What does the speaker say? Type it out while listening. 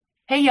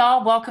Hey,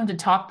 y'all, welcome to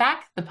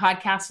TalkBack, the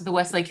podcast of the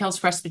Westlake Hills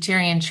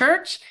Presbyterian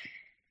Church.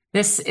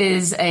 This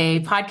is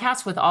a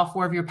podcast with all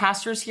four of your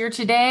pastors here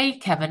today,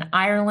 Kevin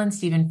Ireland,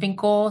 Stephen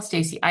Finkel,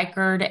 Stacy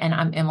Eichard, and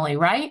I'm Emily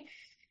Wright.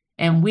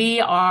 And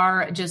we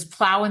are just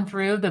plowing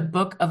through the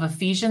book of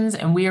Ephesians,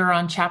 and we are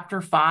on chapter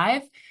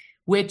 5,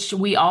 which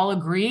we all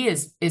agree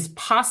is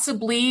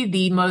possibly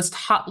the most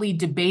hotly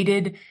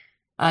debated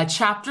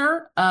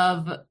chapter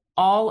of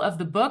all of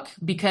the book,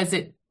 because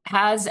it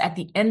has at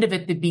the end of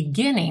it the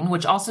beginning,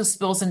 which also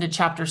spills into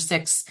chapter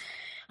 6,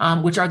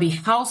 which are the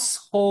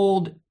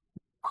household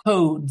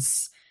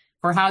codes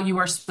for how you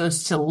are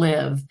supposed to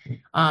live.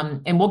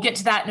 And we'll get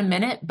to that in a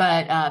minute,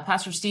 but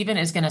Pastor Stephen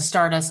is going to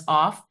start us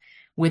off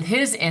with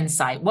his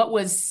insight. What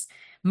was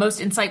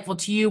most insightful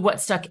to you? What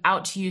stuck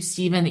out to you,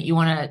 Stephen, that you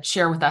want to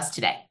share with us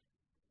today?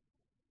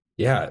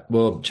 Yeah,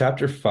 well,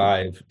 chapter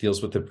 5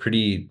 deals with a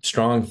pretty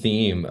strong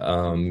theme.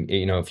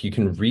 If you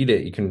can read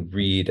it, you can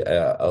read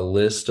a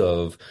list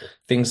of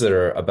things that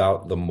are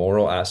about the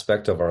moral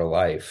aspect of our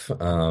life.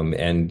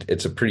 And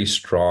it's a pretty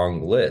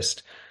strong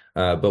list.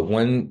 But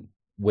one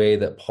way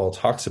that Paul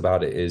talks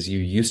about it is you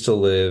used to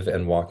live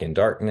and walk in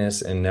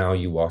darkness, and now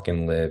you walk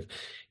and live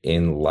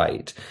in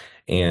light.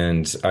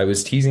 And I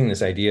was teasing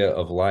this idea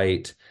of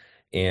light.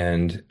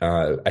 And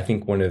I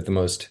think one of the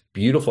most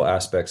beautiful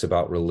aspects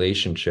about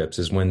relationships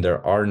is when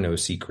there are no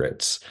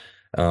secrets,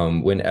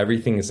 when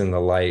everything is in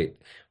the light,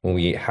 when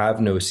we have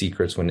no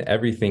secrets, when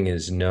everything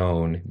is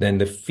known, then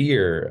the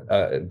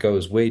fear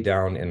goes way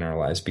down in our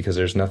lives because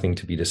there's nothing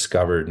to be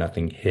discovered,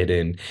 nothing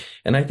hidden.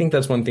 And I think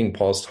that's one thing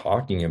Paul's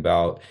talking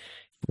about.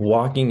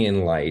 Walking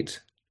in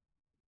light,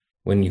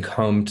 when you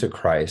come to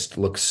Christ,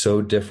 looks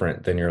so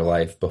different than your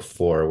life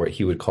before, what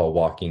he would call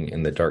walking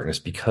in the darkness,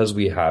 because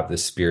we have the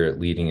Spirit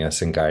leading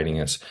us and guiding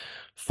us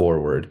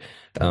forward.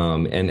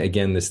 And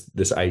again,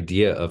 this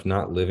idea of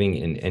not living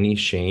in any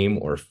shame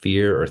or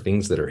fear or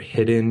things that are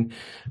hidden.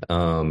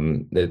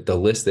 The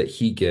list that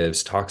he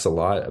gives talks a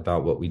lot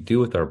about what we do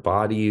with our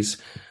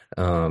bodies.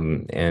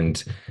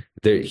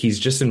 He's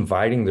just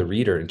inviting the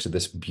reader into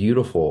this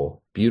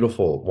beautiful,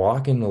 beautiful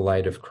walk in the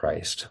light of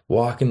Christ.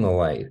 Walk in the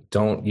light.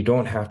 You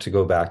don't have to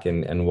go back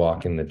and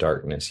walk in the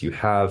darkness. You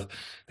have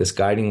this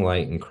guiding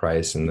light in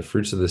Christ and the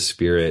fruits of the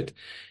Spirit.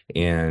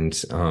 And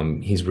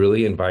he's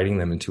really inviting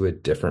them into a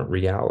different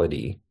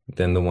reality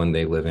than the one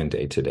they live in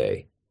day to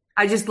day.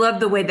 I just love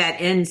the way that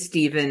ends,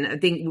 Stephen. I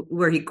think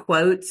where he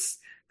quotes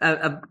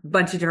a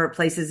bunch of different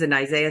places in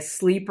Isaiah,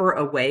 sleep or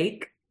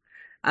awake.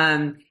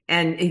 And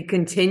he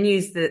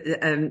continues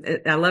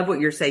I love what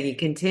you're saying. He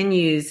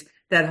continues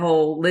that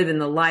whole live in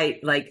the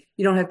light. Like,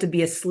 you don't have to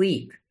be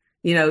asleep.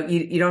 You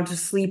don't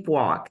just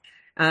sleepwalk.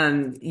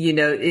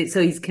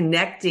 So he's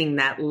connecting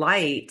that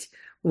light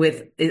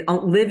with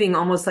living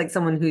almost like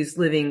someone who's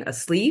living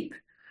asleep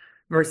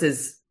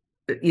versus,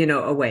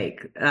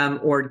 awake,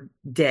 or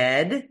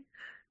dead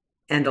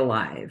and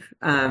alive.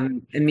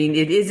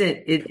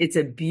 It's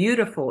a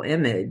beautiful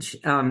image.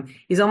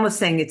 He's almost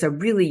saying it's a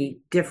really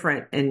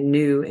different and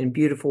new and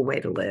beautiful way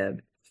to live.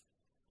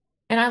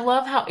 And I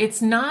love how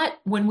it's not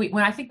when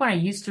I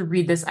used to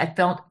read this, I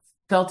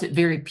felt it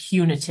very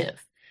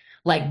punitive.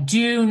 Like,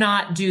 do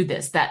not do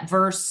this. That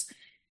verse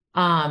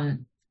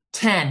 10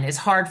 is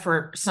hard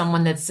for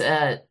someone that's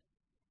a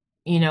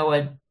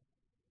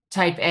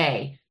type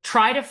A.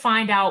 Try to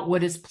find out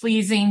what is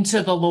pleasing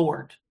to the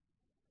Lord.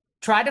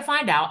 Try to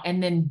find out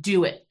and then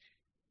do it.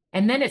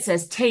 And then it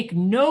says, take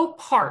no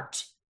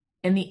part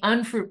in the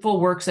unfruitful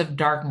works of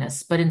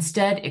darkness, but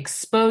instead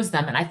expose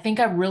them. And I think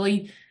I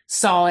really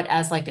saw it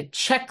as like a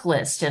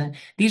checklist. And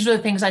these are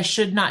the things I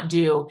should not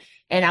do.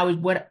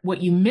 And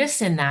what you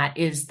miss in that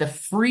is the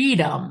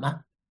freedom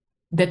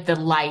that the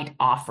light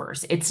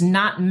offers. It's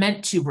not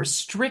meant to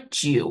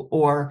restrict you,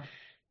 or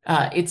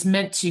it's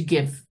meant to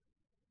give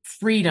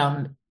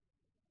freedom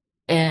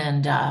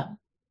and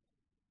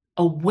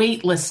a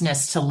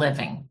weightlessness to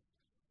living,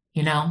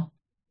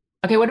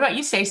 Okay, what about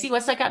you, Stacey?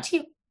 What's that got to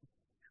you?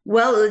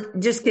 Well,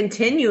 just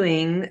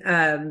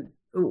continuing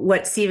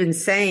what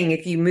Stephen's saying,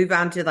 if you move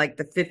on to like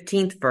the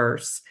 15th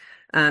verse,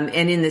 and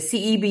in the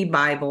CEB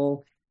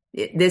Bible,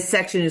 this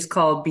section is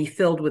called Be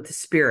Filled with the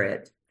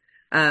Spirit.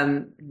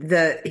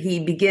 He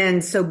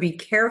begins, so be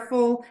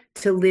careful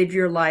to live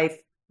your life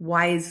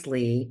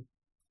wisely,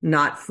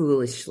 not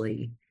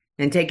foolishly,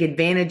 and take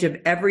advantage of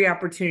every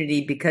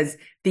opportunity, because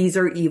these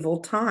are evil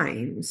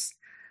times.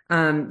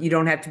 You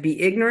don't have to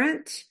be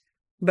ignorant,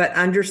 but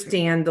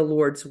understand the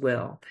Lord's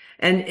will.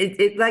 And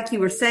it like you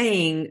were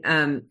saying,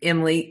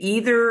 Emily,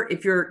 either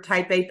if you're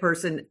type A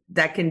person,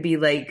 that can be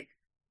like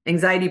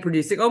anxiety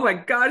producing. Oh my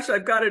gosh,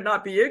 I've got to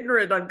not be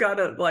ignorant. I've got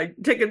to like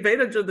take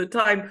advantage of the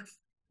time.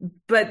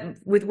 But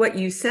with what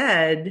you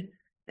said,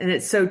 and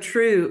it's so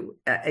true,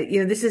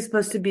 this is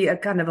supposed to be a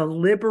kind of a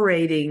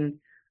liberating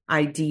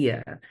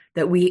idea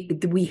that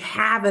we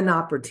have an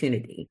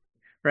opportunity,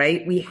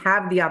 right? We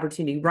have the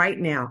opportunity right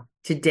now,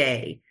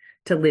 today,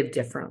 to live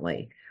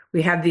differently.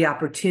 We have the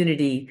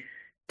opportunity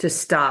to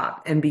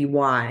stop and be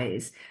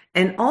wise.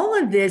 And all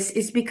of this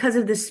is because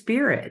of the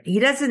Spirit. He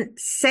doesn't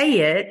say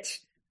it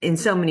in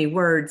so many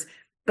words,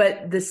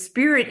 but the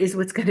Spirit is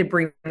what's going to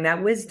bring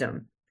that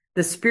wisdom.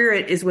 The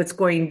Spirit is what's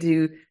going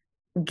to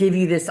give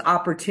you this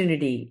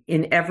opportunity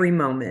in every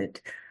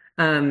moment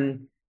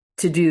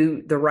to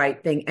do the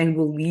right thing, and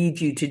will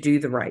lead you to do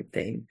the right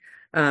thing.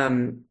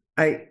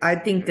 I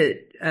think that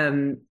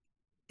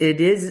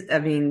it is, I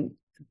mean,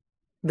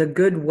 the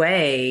good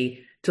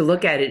way to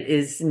look at it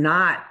is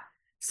not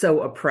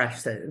so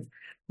oppressive,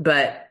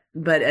 but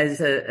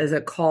as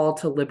a call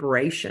to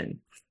liberation.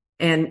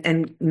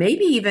 And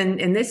maybe even,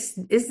 and this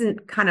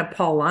isn't kind of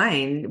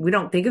Pauline, we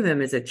don't think of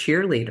him as a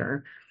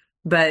cheerleader,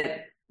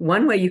 but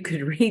one way you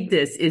could read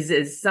this is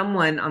as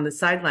someone on the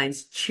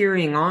sidelines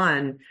cheering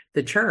on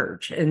the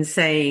church and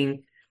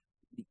saying,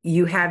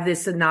 you have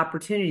this an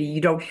opportunity.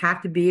 You don't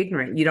have to be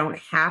ignorant. You don't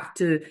have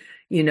to,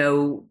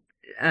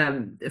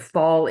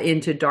 fall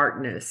into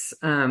darkness.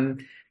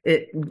 But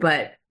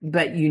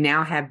you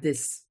now have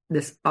this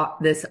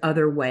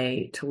other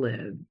way to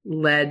live,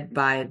 led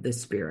by the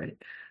Spirit.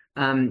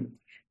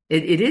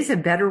 It is a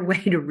better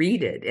way to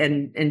read it,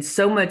 and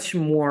so much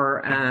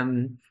more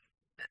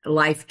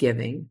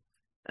life-giving.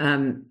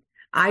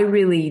 I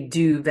really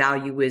do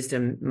value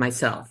wisdom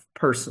myself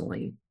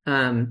personally.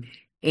 And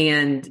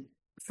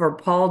for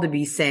Paul to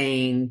be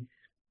saying,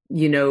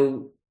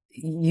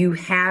 you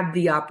have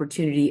the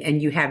opportunity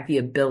and you have the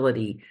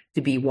ability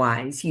to be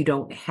wise. You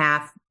don't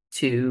have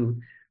to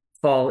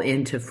fall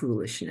into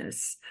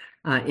foolishness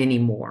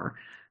anymore.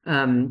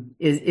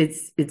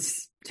 It's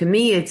to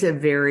me, it's a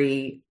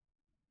very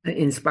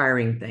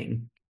inspiring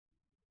thing.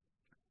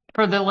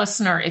 For the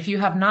listener, if you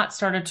have not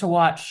started to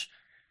watch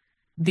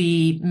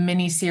the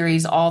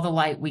miniseries All the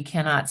Light We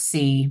Cannot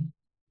See,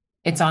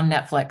 it's on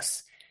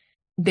Netflix.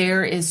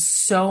 There is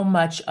so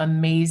much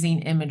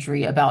amazing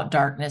imagery about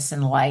darkness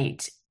and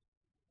light,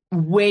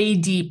 way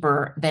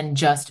deeper than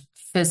just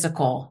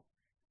physical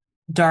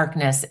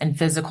darkness and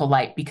physical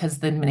light, because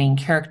the main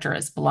character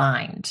is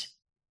blind.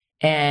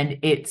 And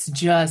it's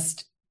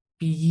just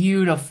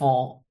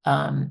beautiful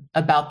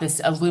about this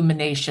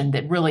illumination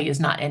that really is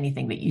not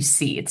anything that you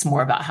see. It's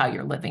more about how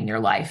you're living your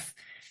life.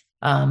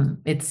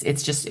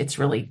 It's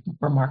really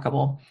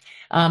remarkable.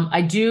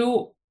 I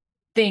do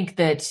think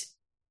that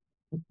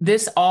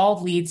this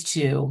all leads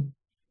to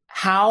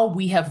how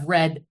we have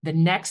read the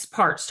next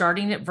part,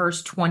 starting at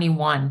verse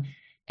 21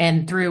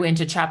 and through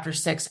into chapter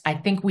 6. I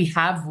think we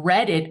have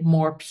read it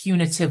more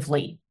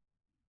punitively,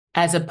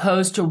 as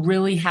opposed to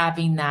really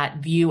having that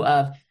view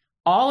of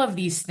all of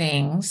these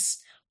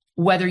things,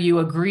 whether you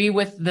agree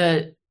with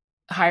the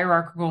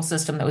hierarchical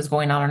system that was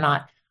going on or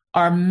not,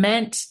 are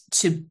meant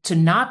to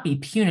not be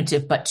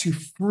punitive, but to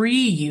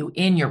free you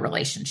in your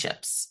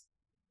relationships.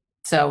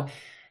 So,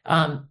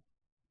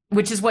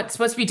 which is what's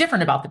supposed to be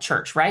different about the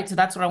church, right? So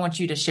that's what I want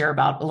you to share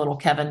about a little,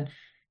 Kevin.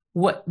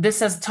 What this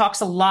says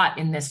talks a lot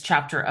in this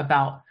chapter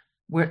about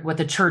what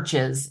the church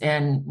is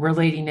and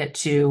relating it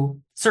to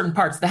certain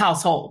parts of the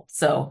household.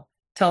 So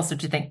tell us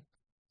what you think.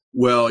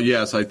 Well,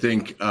 yes, I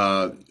think,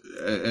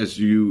 as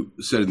you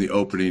said in the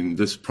opening,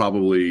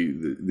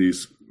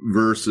 these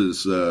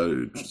verses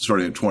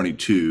starting at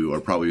 22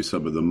 are probably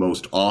some of the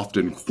most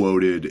often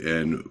quoted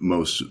and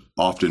most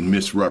often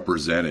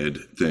misrepresented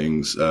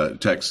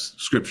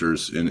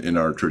scriptures in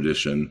our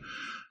tradition,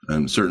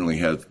 and certainly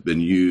have been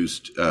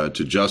used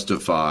to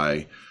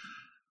justify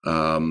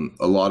a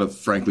lot of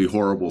frankly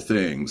horrible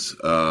things,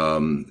 not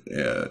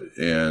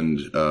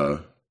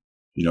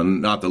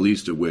the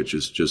least of which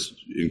is just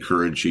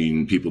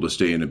encouraging people to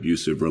stay in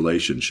abusive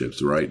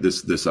relationships, right?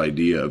 This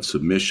idea of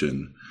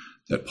submission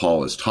that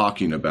Paul is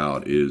talking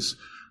about is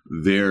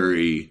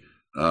very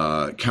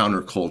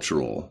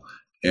countercultural.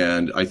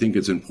 And I think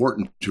it's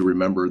important to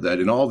remember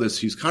that in all this,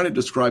 he's kind of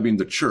describing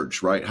the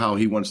church, right? How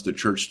he wants the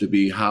church to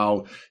be,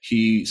 how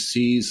he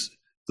sees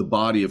the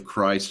body of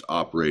Christ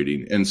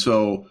operating. And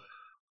so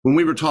when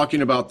we were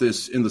talking about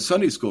this in the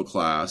Sunday school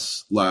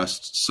class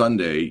last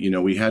Sunday,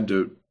 we had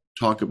to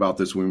talk about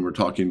this when we were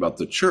talking about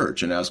the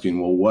church and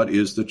asking, well, what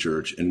is the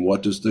church and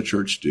what does the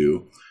church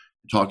do?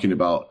 Talking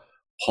about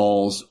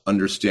Paul's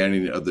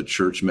understanding of the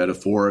church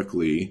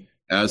metaphorically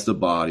as the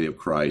body of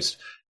Christ,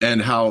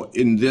 and how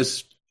in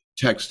this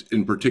text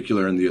in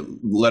particular, in the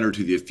letter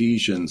to the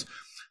Ephesians,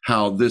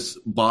 how this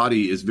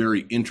body is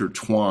very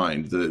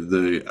intertwined.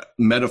 The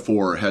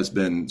metaphor has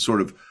been sort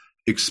of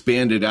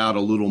expanded out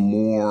a little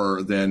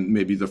more than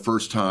maybe the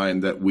first time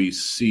that we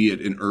see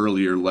it in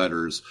earlier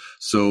letters,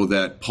 so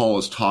that Paul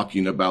is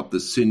talking about the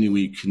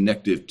sinewy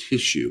connective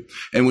tissue.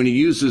 And when he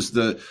uses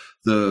the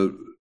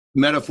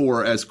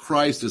metaphor as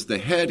Christ as the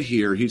head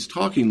here, he's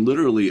talking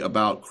literally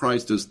about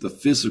Christ as the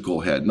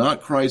physical head,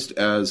 not Christ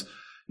as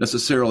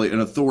necessarily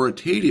an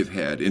authoritative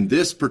head in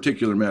this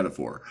particular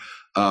metaphor,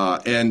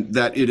 and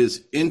that it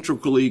is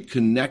integrally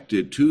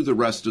connected to the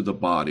rest of the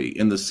body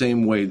in the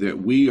same way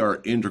that we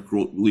are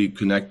integrally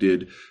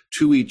connected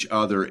to each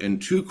other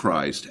and to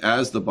Christ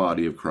as the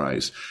body of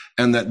Christ.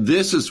 And that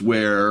this is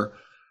where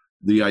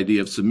the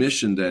idea of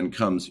submission then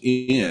comes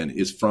in,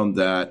 is from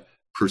that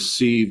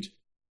perceived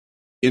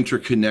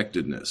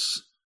interconnectedness,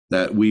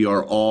 that we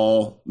are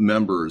all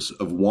members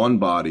of one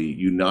body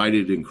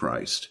united in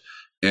Christ.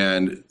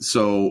 And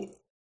so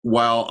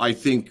while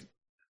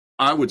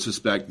I would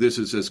suspect this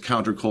is as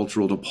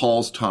countercultural to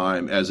Paul's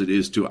time as it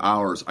is to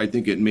ours, I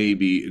think it may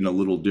be in a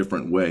little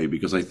different way,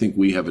 because I think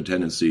we have a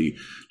tendency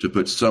to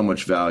put so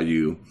much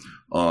value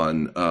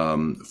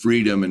on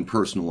freedom and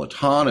personal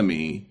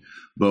autonomy,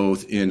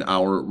 both in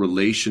our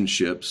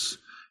relationships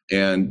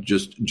and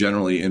just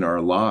generally in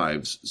our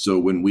lives. So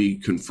when we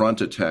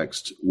confront a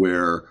text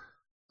where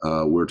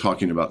we're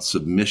talking about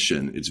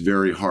submission, it's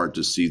very hard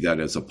to see that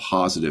as a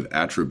positive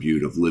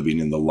attribute of living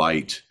in the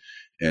light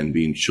and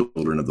being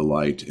children of the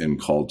light and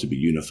called to be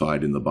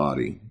unified in the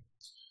body.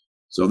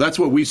 So that's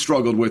what we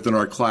struggled with in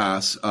our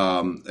class.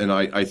 And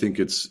I think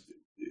it's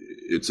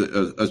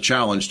a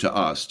challenge to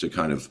us to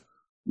kind of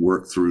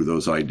work through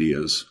those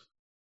ideas.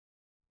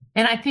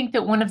 And I think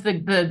that one of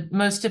the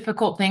most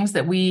difficult things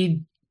that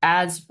we,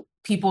 as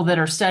people that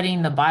are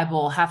studying the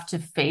Bible, have to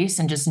face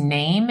and just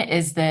name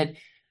is that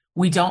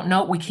we don't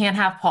know, we can't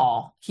have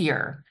Paul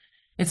here.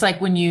 It's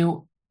like when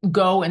you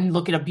go and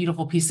look at a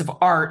beautiful piece of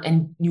art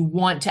and you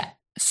want to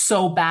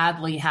so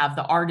badly have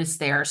the artist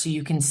there so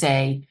you can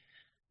say,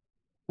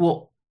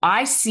 well,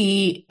 I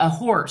see a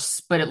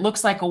horse, but it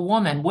looks like a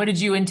woman. What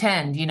did you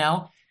intend,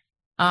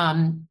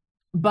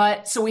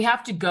 But so we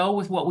have to go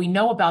with what we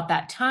know about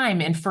that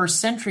time in first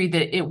century,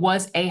 that it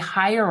was a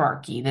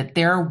hierarchy, that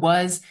there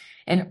was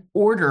an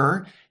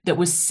order that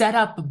was set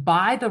up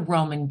by the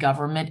Roman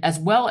government as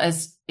well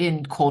as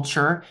in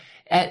culture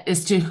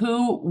as to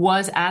who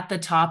was at the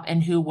top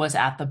and who was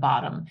at the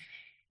bottom.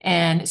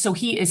 And so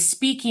he is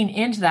speaking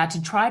into that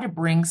to try to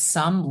bring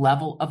some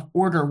level of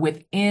order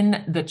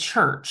within the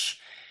church.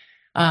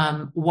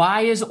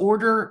 Why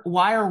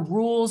are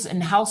rules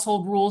and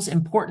household rules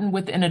important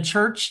within a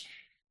church?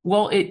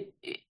 Well,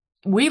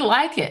 we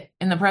like it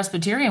in the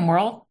Presbyterian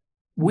world.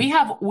 We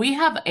have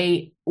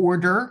a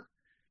order.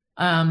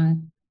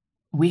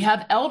 We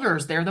have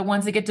elders. They're the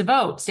ones that get to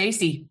vote.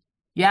 Stacy,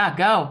 yeah,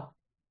 go.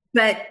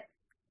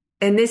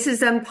 And this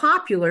is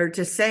unpopular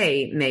to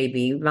say,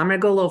 maybe. I'm going to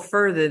go a little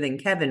further than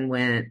Kevin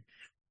went.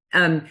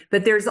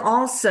 But there's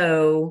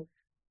also,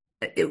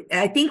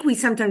 I think we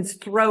sometimes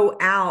throw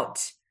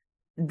out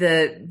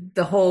the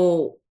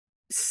whole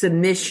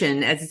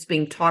submission as it's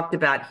being talked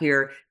about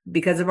here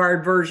because of our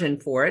aversion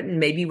for it, and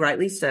maybe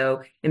rightly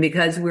so, and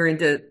because we're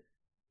into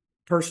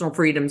personal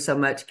freedom so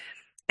much.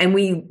 And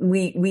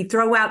we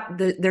throw out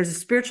there's a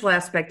spiritual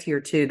aspect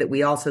here too that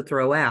we also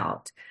throw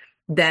out,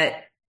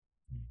 that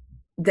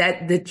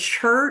the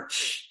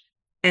church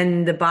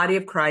and the body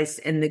of Christ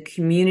and the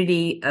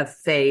community of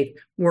faith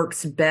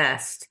works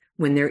best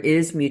when there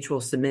is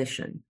mutual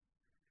submission.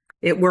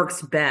 It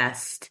works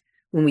best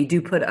when we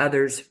do put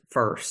others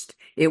first.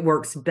 It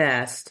works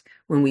best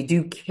when we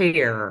do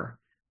care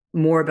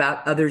more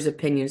about others'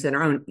 opinions than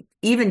our own.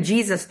 Even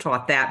Jesus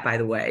taught that, by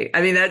the way.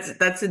 I mean,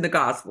 that's in the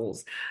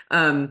Gospels.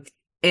 And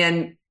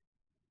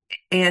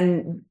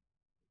in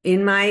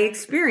my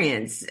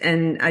experience,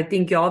 and I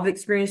think y'all have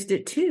experienced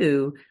it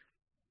too,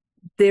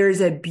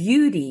 there's a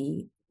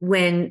beauty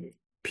when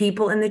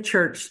people in the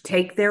church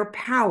take their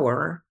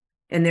power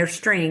and their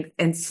strength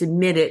and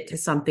submit it to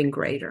something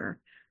greater.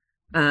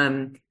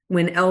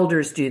 When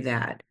elders do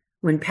that,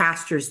 when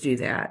pastors do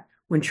that,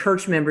 when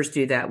church members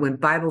do that, when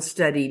Bible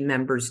study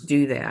members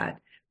do that,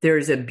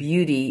 there's a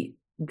beauty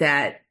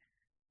that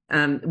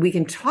we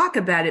can talk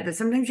about it, but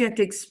sometimes you have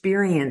to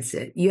experience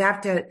it. You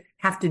have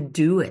to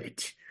do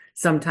it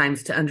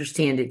sometimes to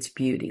understand its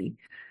beauty.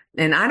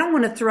 And I don't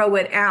want to throw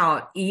it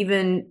out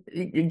even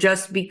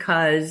just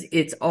because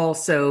it's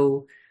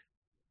also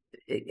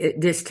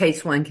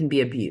distasteful and can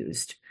be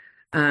abused,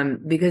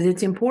 because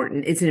it's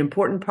important. It's an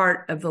important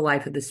part of the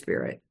life of the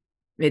Spirit.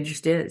 It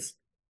just is.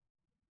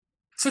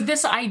 So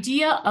this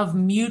idea of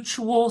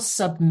mutual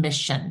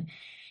submission,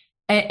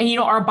 and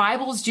our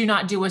Bibles do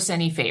not do us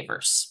any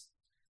favors,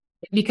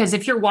 because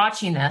if you're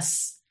watching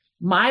this,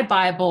 my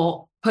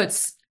Bible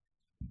puts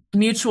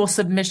mutual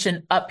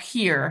submission up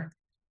here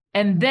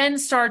and then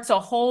starts a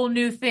whole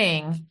new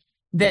thing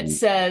that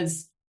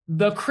says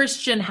the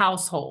Christian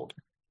household.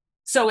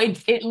 So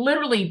it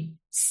literally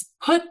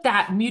put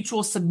that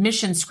mutual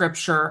submission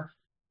scripture,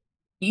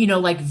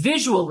 like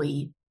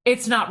visually,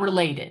 it's not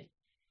related.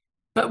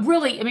 But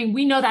really, I mean,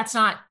 we know that's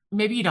not,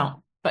 maybe you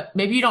don't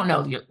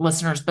know, your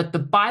listeners, but the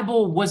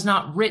Bible was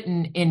not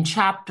written in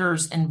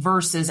chapters and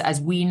verses as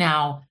we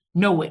now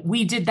know it.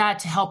 We did that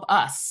to help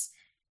us,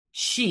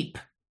 sheep,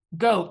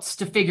 goats,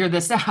 to figure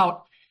this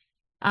out.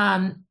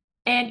 Some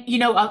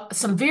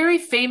very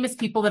famous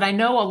people that I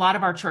know, a lot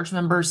of our church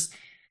members,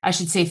 I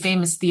should say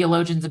famous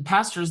theologians and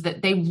pastors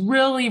that they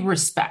really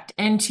respect,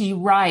 N.T.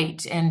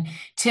 Wright and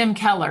Tim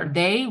Keller,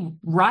 they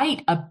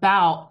write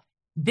about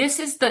this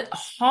is the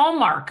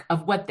hallmark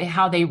of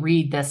how they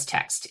read this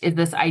text, is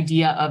this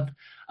idea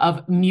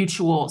of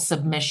mutual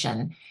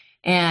submission.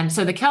 And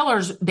so the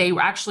Kellers, they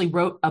actually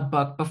wrote a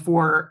book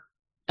before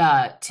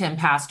Tim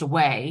passed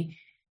away.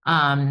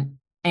 And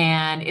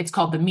it's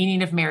called The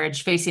Meaning of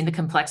Marriage, Facing the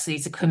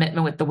Complexities of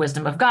Commitment with the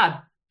Wisdom of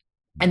God.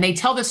 And they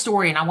tell the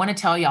story, and I want to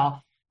tell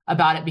y'all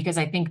about it because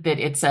I think that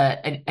it's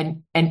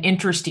an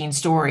interesting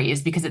story,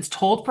 is because it's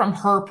told from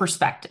her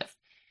perspective.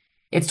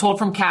 It's told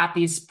from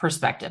Kathy's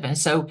perspective. And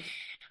so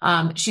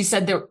she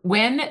said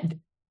that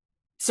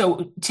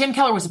so Tim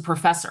Keller was a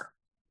professor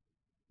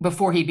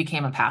before he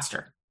became a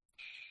pastor.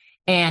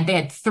 And they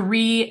had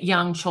 3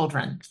 young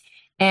children.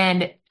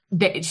 And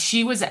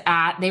he was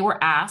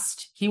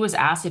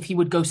asked if he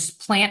would go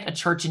plant a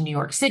church in New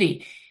York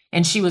City.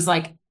 And she was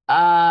like,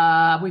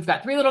 we've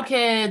got 3 little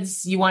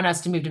kids. You want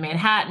us to move to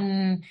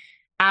Manhattan?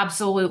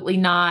 Absolutely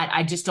not.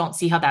 I just don't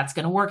see how that's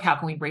going to work. How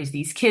can we raise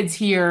these kids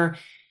here?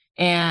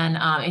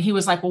 And he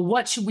was like, well,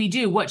 what should we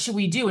do? What should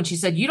we do? And she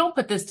said, you don't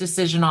put this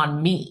decision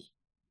on me.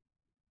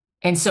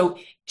 And so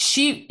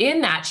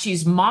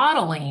she's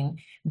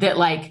modeling that,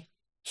 like,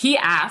 he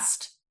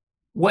asked,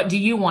 what do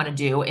you want to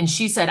do? And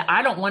she said,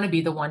 I don't want to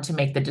be the one to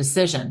make the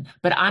decision,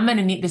 but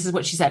this is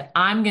what she said,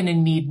 I'm going to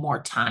need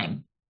more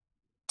time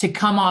to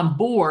come on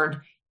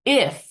board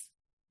if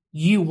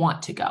you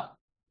want to go.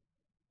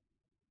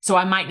 So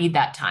I might need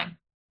that time.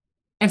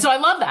 And so I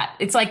love that.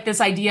 It's like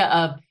this idea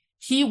of,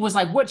 he was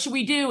like, what should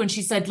we do? And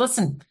she said,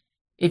 listen,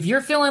 if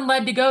you're feeling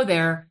led to go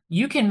there,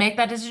 you can make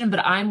that decision,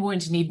 but I'm going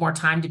to need more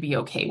time to be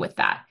okay with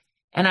that.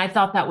 And I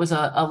thought that was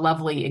a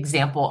lovely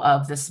example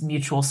of this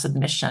mutual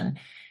submission.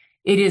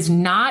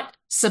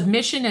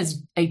 Submission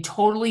is a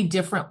totally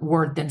different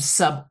word than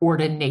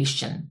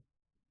subordination.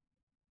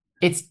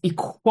 It's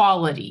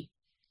equality.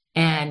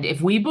 And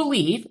if we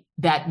believe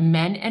that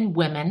men and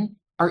women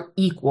are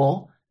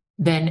equal,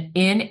 then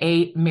in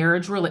a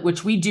marriage,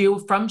 which we do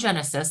from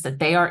Genesis, that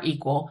they are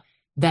equal,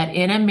 that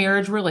in a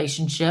marriage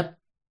relationship,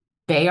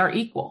 they are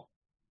equal.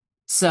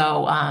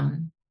 So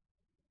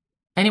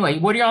anyway,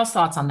 what are y'all's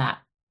thoughts on that?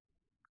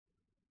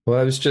 Well,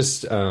 I was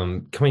just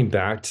coming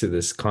back to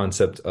this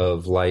concept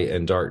of light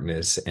and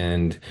darkness,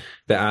 and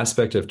the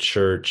aspect of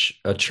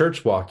church. A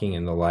church walking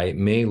in the light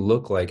may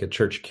look like a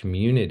church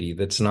community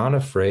that's not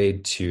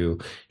afraid to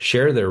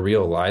share their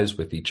real lives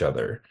with each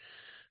other.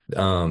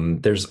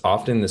 There's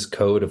often this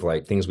code of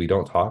like things we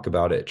don't talk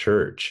about at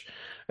church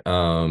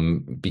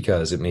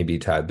because it may be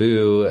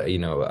taboo.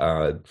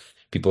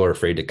 People are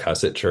afraid to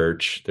cuss at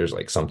church. There's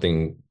like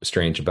something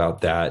strange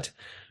about that.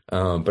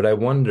 But I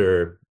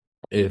wonder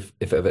if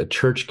a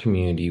church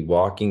community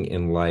walking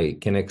in light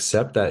can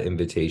accept that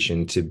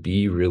invitation to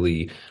be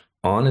really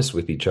honest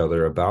with each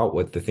other about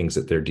what the things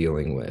that they're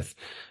dealing with.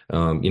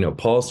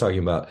 Paul's talking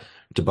about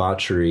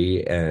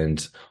debauchery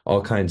and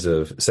all kinds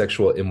of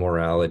sexual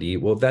immorality.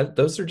 Well,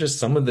 those are just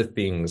some of the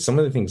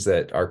things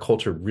that our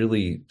culture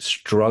really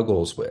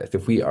struggles with.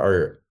 If we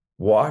are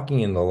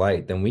walking in the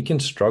light, then we can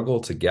struggle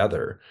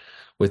together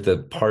with the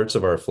parts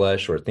of our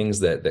flesh or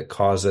things that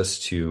cause us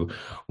to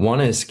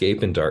want to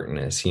escape in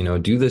darkness,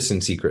 do this in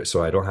secret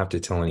so I don't have to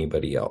tell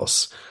anybody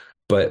else.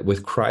 But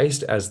with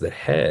Christ as the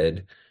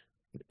head,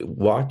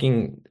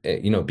 walking,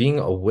 being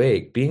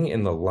awake, being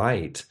in the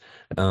light,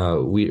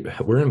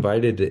 we're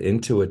invited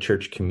into a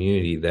church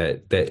community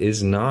that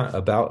is not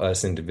about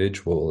us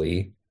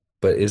individually,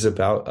 but is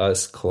about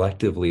us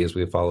collectively as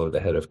we follow the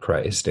head of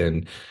Christ.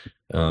 And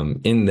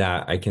in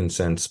that, I can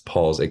sense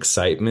Paul's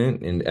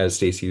excitement. And as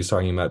Stacey was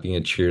talking about being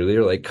a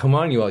cheerleader, like, come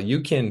on, you all,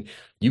 you can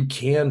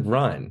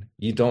run.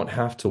 You don't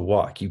have to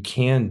walk. You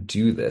can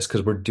do this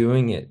because we're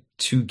doing it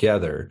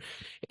together.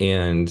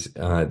 And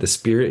the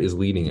Spirit is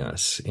leading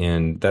us.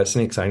 And that's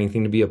an exciting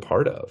thing to be a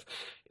part of,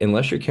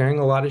 unless you're carrying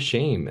a lot of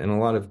shame and a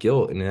lot of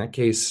guilt. And in that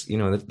case,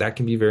 that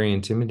can be very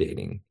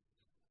intimidating.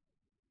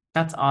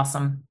 That's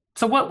awesome.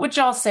 So what would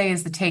y'all say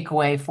is the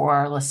takeaway for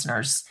our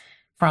listeners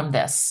from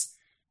this?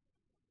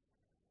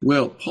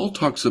 Well, Paul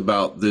talks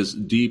about this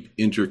deep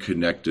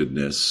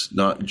interconnectedness,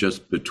 not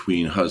just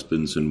between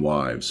husbands and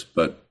wives,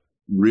 but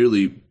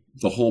really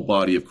the whole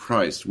body of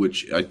Christ,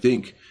 which I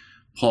think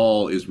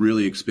Paul is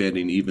really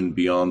expanding even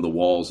beyond the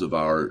walls of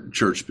our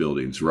church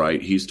buildings,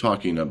 right? He's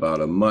talking about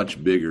a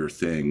much bigger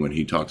thing when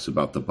he talks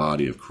about the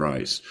body of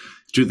Christ,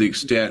 to the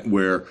extent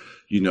where,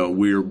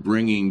 we're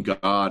bringing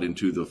God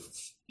into the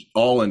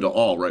all into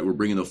all, right? We're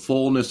bringing the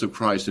fullness of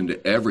Christ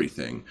into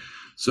everything.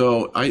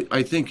 So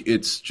I think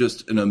it's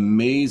just an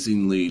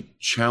amazingly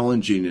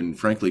challenging and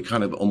frankly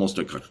kind of almost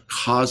a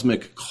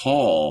cosmic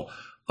call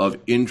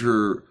of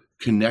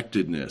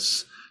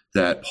interconnectedness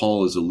that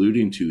Paul is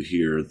alluding to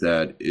here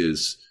that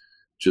is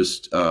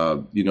just, it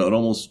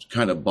almost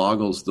kind of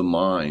boggles the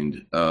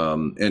mind.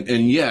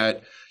 And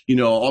yet,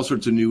 all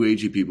sorts of new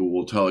agey people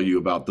will tell you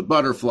about the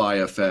butterfly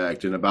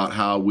effect and about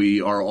how we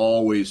are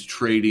always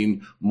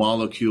trading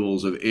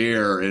molecules of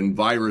air and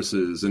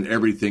viruses and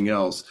everything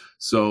else.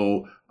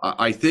 So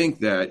I think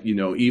that,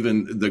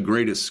 even the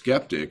greatest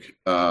skeptic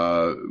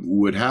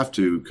would have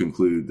to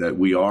conclude that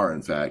we are,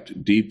 in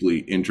fact,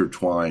 deeply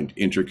intertwined,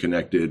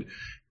 interconnected,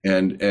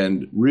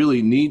 and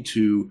really need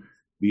to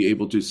be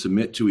able to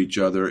submit to each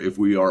other if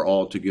we are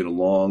all to get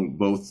along,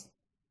 both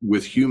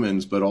with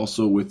humans, but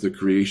also with the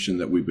creation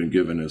that we've been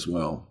given as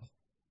well.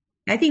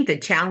 I think the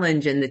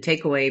challenge and the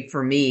takeaway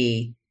for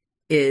me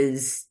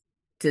is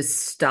to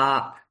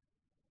stop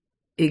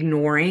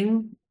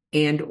ignoring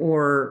and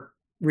or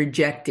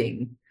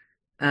rejecting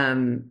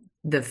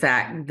the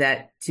fact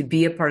that to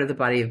be a part of the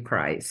body of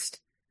Christ,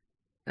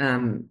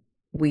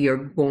 we are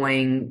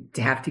going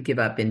to have to give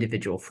up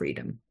individual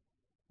freedom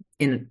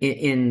in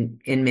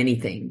many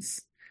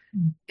things,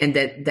 and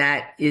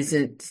that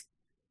isn't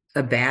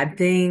a bad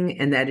thing,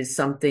 and that is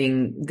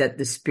something that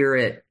the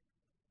Spirit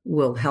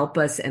will help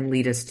us and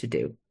lead us to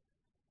do.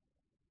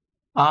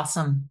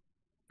 Awesome.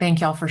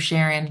 Thank y'all for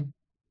sharing.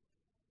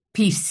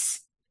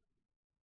 Peace.